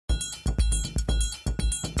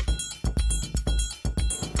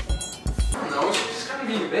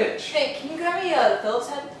being a bitch. Hey, can you grab me the Phillips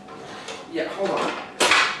head? Yeah, hold on.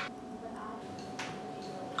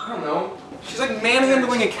 I don't know. She's like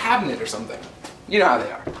manhandling a cabinet or something. You know how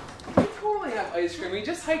they are. We totally have ice cream. We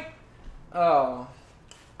just hiked. Oh.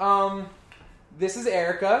 This is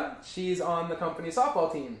Erica. She's on the company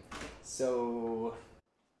softball team. So.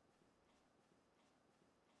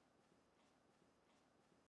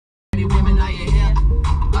 Women, are you here?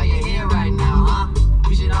 Are you here right now, huh?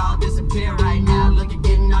 We should all disappear right now. Look, you're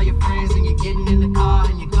getting all your friends and you're getting in the car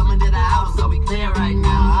and you're coming to the house. Are we clear right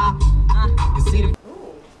now, huh? You see the.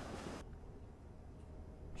 Ooh.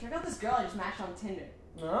 Check out this girl I just matched on Tinder.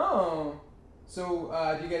 Oh.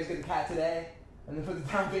 So, do you guys get the cat today? And then put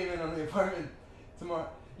the down payment on the apartment tomorrow?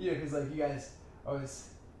 Yeah, because, like, you guys always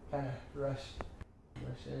kind of rush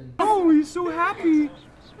in. Oh, he's so happy.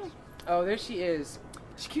 Oh, there she is.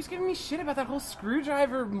 She keeps giving me shit about that whole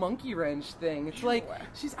screwdriver monkey wrench thing. It's like,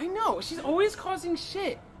 I know, she's always causing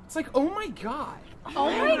shit. It's like, oh my god.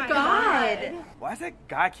 Oh my god. Why does that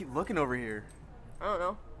guy keep looking over here? I don't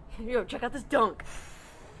know. Yo, check out this dunk.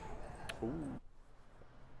 Ooh.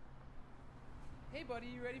 Hey buddy,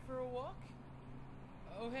 you ready for a walk?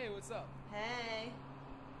 Oh hey, what's up? Hey.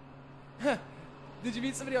 Did you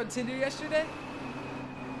meet somebody on Tinder yesterday?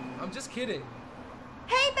 I'm just kidding.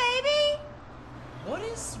 Hey, baby! What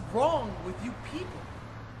is wrong with you people?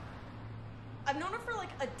 I've known her for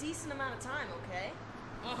like a decent amount of time, okay?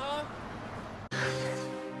 Uh-huh.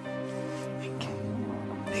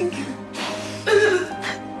 Thank you.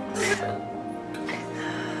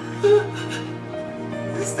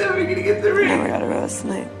 It's never gonna get the ring. Never got a rose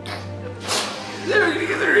tonight. Never gonna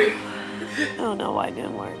get the ring. I don't know why it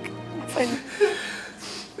didn't work. Fine.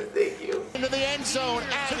 Thank you. Into the end zone,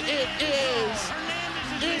 and it is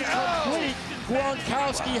incomplete.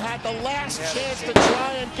 Gronkowski had the last chance to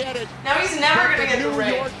try and get it. Now he's never gonna get the New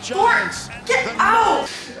ring. York Giants. Get out!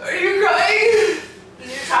 Are you crying?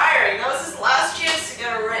 He's retiring. That was his last chance to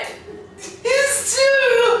get a ring. His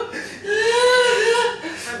too!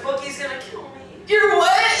 My bookie's gonna kill me. You're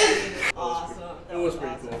what? Awesome. That was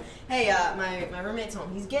pretty awesome. Cool. Hey, my roommate's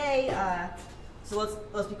home. He's gay. So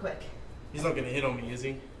let's be quick. He's not gonna hit on me, is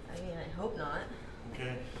he? I mean, I hope not.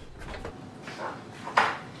 Okay.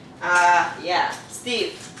 Yeah.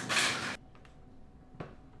 Steve.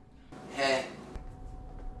 Hey.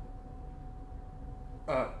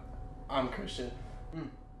 I'm Christian.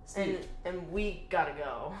 Steve. And we gotta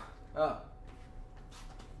go. Oh.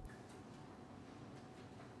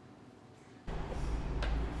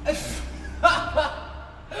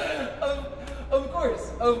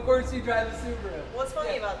 Of course you drive a Subaru. What's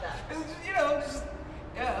funny about that? You know, just,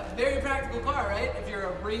 yeah, very practical car, right? If you're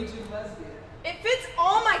a raging lesbian. It fits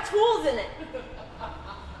all my tools in it.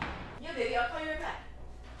 Yeah, baby, I'll call you right back.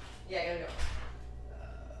 Yeah, I gotta go.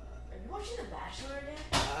 Are you watching The Bachelor again?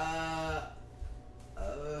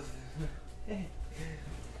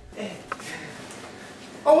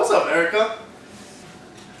 Oh, what's up, Erica?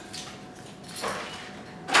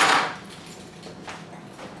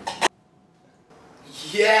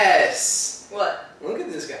 Yes! What? Look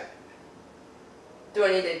at this guy. Do I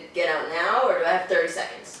need to get out now, or do I have 30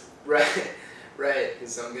 seconds? Right,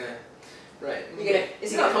 because I'm gonna,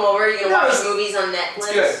 Is he gonna come over? Are you gonna watch movies on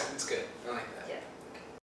Netflix? It's good. I like that.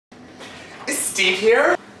 Yeah. Is Steve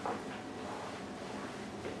here?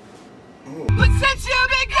 But since you've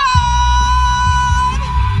been gone,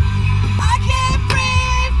 I can't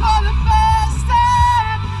breathe for the first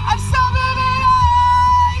time. I'm so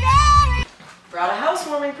Brought a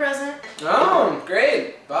housewarming present. Oh,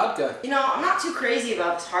 great. Vodka. You know, I'm not too crazy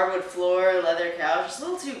about this hardwood floor, leather couch. It's a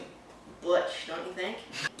little too butch, don't you think?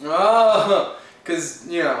 Oh, because,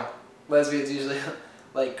 you know, lesbians usually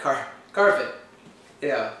like carpet.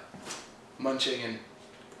 Yeah. Munching and,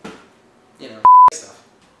 you know, stuff.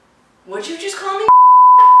 What'd you just call me?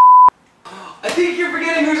 I think you're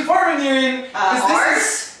forgetting whose apartment you're in.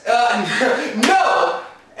 Ours? No!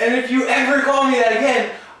 And if you ever call me that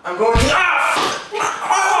again, I'm going to.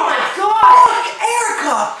 Oh my god! Fuck,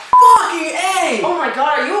 Erica! Fucking A! Oh my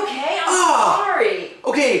god, are you okay? I'm sorry.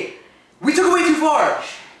 Okay, we took it way too far.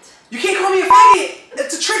 You can't call me a faggot.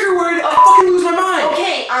 That's a trigger word. I'll fucking lose my mind.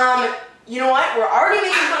 Okay, you know what? We're already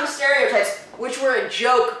making fun of stereotypes, which were a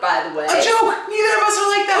joke, by the way. A joke? Neither of us are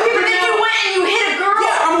like that. Okay, but then you went and you hit a girl.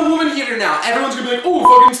 Yeah, I'm a woman hater now. Everyone's gonna be like, oh,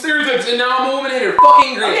 fucking stereotypes, and now I'm a woman hater.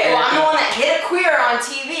 Fucking great. Okay, well, I'm the one that hit a queer on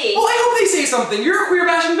TV. Well, I hope they say something. You're a queer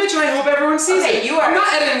bashing bitch, and I hope everyone sees it. I'm not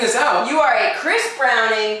editing this out. You are a Chris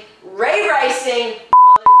Browning, Ray Ricing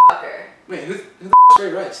motherfucker. Wait, who the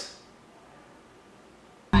Ray Rice?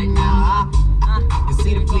 right now, you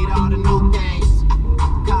see the fleet, all the new things.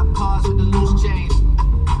 Cop cars with the loose chains.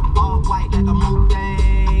 All white like a moon thing.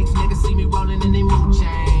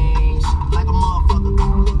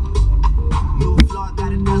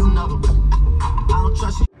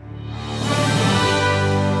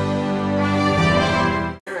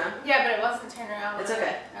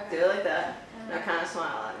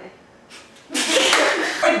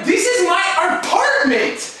 Like, this is my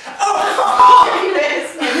apartment!